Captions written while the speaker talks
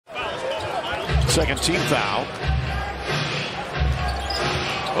Second team foul.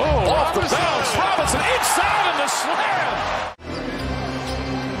 Oh, off the bounce. Robinson inside and the slam.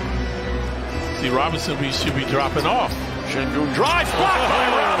 See, Robinson, we should be dropping off. Şengün drive blocked by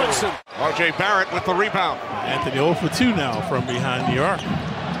Robinson. R.J. Barrett with the rebound. Anthony 0 for 2 now from behind the arc.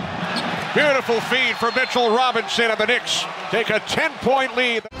 Beautiful feed for Mitchell Robinson, and the Knicks take a 10-point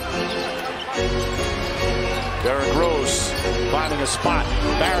lead. Derrick Rose finding a spot.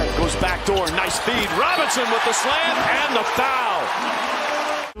 Barrett goes back door. Nice feed. Robinson with the slam and the foul.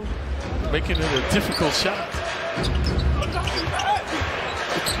 Making it a difficult shot.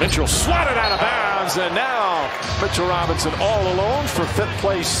 Mitchell swatted out of bounds, and now Mitchell Robinson all alone for 5th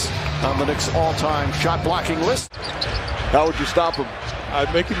place on the Knicks' all-time shot blocking list. How would you stop him?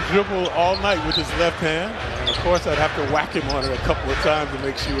 I'd make him dribble all night with his left hand. And of course, I'd have to whack him on it a couple of times to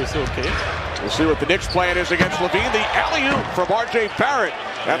make sure it's okay. We'll see what the Knicks' plan is against Levine. The alley-oop from R.J. Barrett,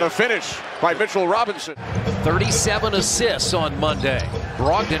 and the finish by Mitchell Robinson. 37 assists on Monday.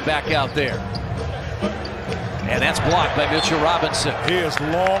 Brogdon back out there. And that's blocked by Mitchell Robinson. He is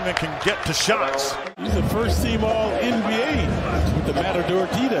long and can get to shots. He's the first team All-NBA with the Matador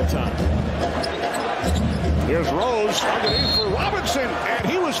D that time. Here's Rose underneath for Robinson, and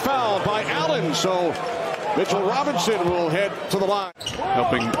he was fouled by Allen. So Mitchell Robinson will head to the line.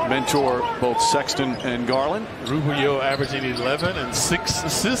 Helping mentor both Sexton and Garland. Rubio averaging 11 and 6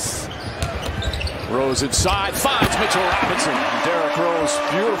 assists. Rose inside, finds Mitchell Robinson. Derrick Rose,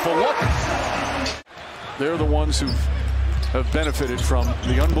 beautiful look. They're the ones who have benefited from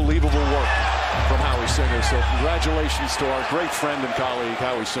the unbelievable work from Howie Singer. So congratulations to our great friend and colleague,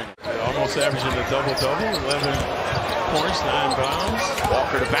 Howie Singer. Almost averaging a double-double, 11 points, 9 bounds.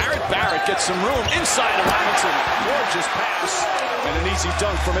 Walker to Barrett. Barrett gets some room inside of Robinson. Gorgeous pass and an easy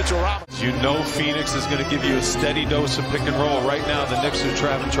dunk for Mitchell Robinson. You know Phoenix is going to give you a steady dose of pick and roll. Right now, the Knicks are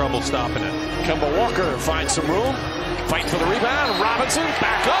having trouble stopping it. Kemba Walker finds some room. Fight for the rebound. Robinson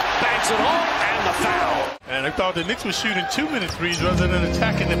back up, banks it home, and the foul. And I thought the Knicks were shooting 2-minute threes rather than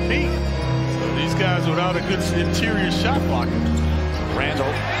attacking the paint. So these guys without a good interior shot blocking.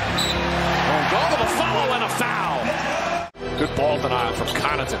 Randall won't go to the follow and a foul. Good ball denial from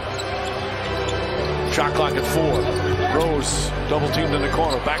Connaughton. Shot clock at 4. Rose double teamed in the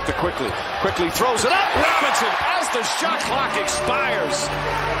corner. Back to Quickly. Quickly throws it up. Robinson as the shot clock expires.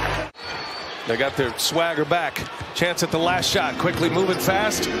 They got their swagger back. Chance at the last shot. Quickly moving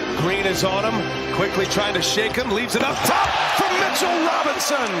fast. Green is on him. Quickly trying to shake him. Leaves it up top from Mitchell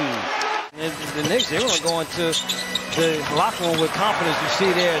Robinson. The Knicks, they want to go into the locker room with confidence. You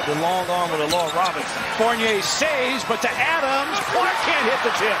see there the long arm of the Lord Robinson. Fournier saves, but to Adams. Clark can't hit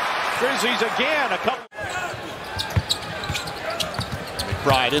the tip. Grizzlies again. A couple.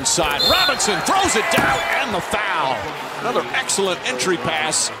 McBride inside. Robinson throws it down and the foul. Another excellent entry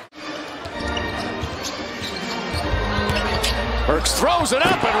pass. Burks throws it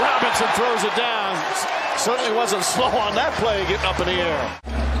up and Robinson throws it down. Certainly wasn't slow on that play getting up in the air.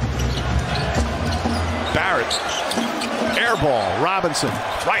 Barrett. Air ball. Robinson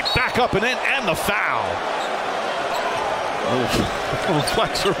right back up and in and the foul.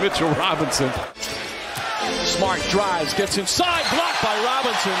 Flexor Mitchell Robinson. Smart drives, gets inside, blocked by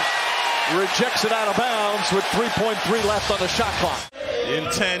Robinson. Rejects it out of bounds with 3.3 left on the shot clock.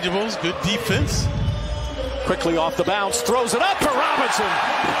 Intangibles, good defense. Quickly off the bounce, throws it up for Robinson.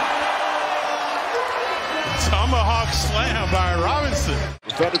 Tomahawk slam by Robinson.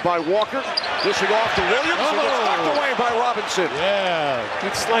 Defended by Walker, dishing off to Williams, and it's knocked away by Robinson. Yeah,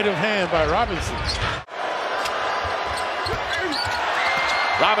 good sleight of hand by Robinson.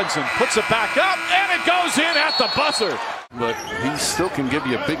 Robinson puts it back up, and it goes in at the buzzer. But he still can give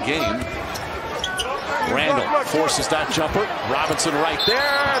you a big game. Randall forces that jumper. Robinson right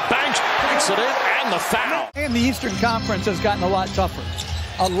there. Banks it in, and the foul. And the Eastern Conference has gotten a lot tougher.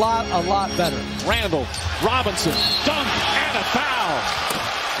 A lot better. Randall, Robinson, dunk, and a foul.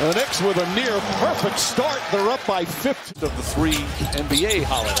 The Knicks with a near perfect start. They're up by 50 of the 3 NBA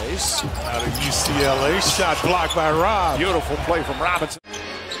holidays. Out of UCLA, shot blocked by Rob. Beautiful play from Robinson.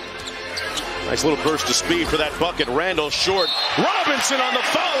 Nice little burst of speed for that bucket. Randall short. Robinson on the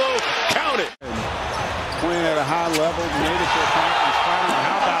follow. Count it. Playing at a high level, made it to a conference final.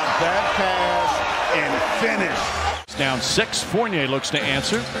 How about that pass and finish? Down 6. Fournier looks to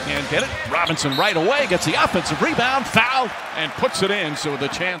answer. Can't get it. Robinson right away gets the offensive rebound, foul, and puts it in. So the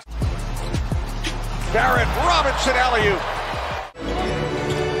chance. Barrett, Robinson alley-oop.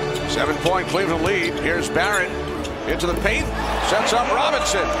 7-point Cleveland lead. Here's Barrett into the paint. Sets up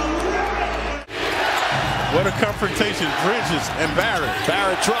Robinson. What a confrontation. Bridges and Barrett.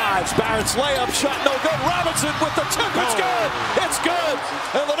 Barrett drives. Barrett's layup shot no good. Robinson with the tip. It's good. It's good.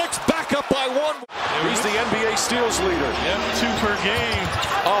 And the Knicks back back up by one. He's the NBA steals leader. Yep, 2 per game.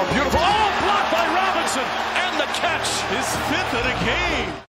 Oh, beautiful. Oh, blocked by Robinson. And the catch. His 5th of the game.